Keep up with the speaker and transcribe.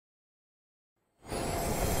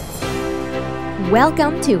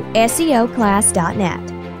Welcome to SEOclass.net.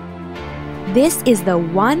 This is the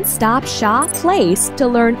one-stop shop place to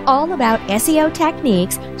learn all about SEO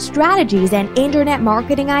techniques, strategies, and internet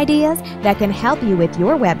marketing ideas that can help you with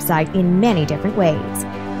your website in many different ways.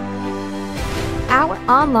 Our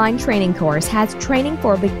online training course has training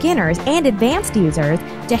for beginners and advanced users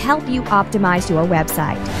to help you optimize your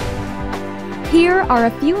website. Here are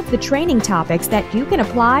a few of the training topics that you can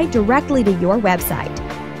apply directly to your website.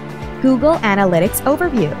 Google Analytics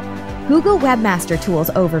Overview, Google Webmaster Tools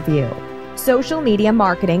Overview, social media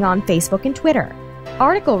marketing on Facebook and Twitter,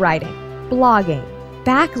 article writing, blogging,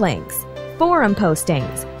 backlinks, forum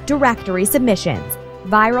postings, directory submissions,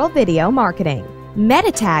 viral video marketing,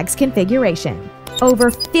 meta tags configuration, over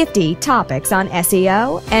 50 topics on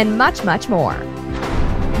SEO, and much, much more.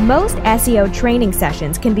 Most SEO training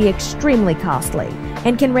sessions can be extremely costly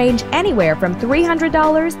and can range anywhere from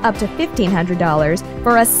 $300 up to $1,500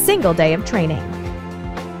 for a single day of training.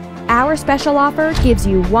 Our special offer gives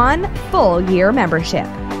you one full year membership.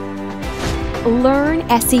 Learn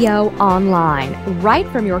SEO online right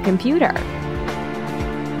from your computer.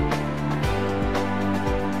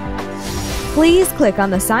 Please click on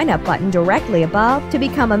the sign up button directly above to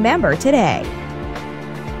become a member today.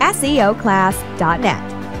 SEOclass.net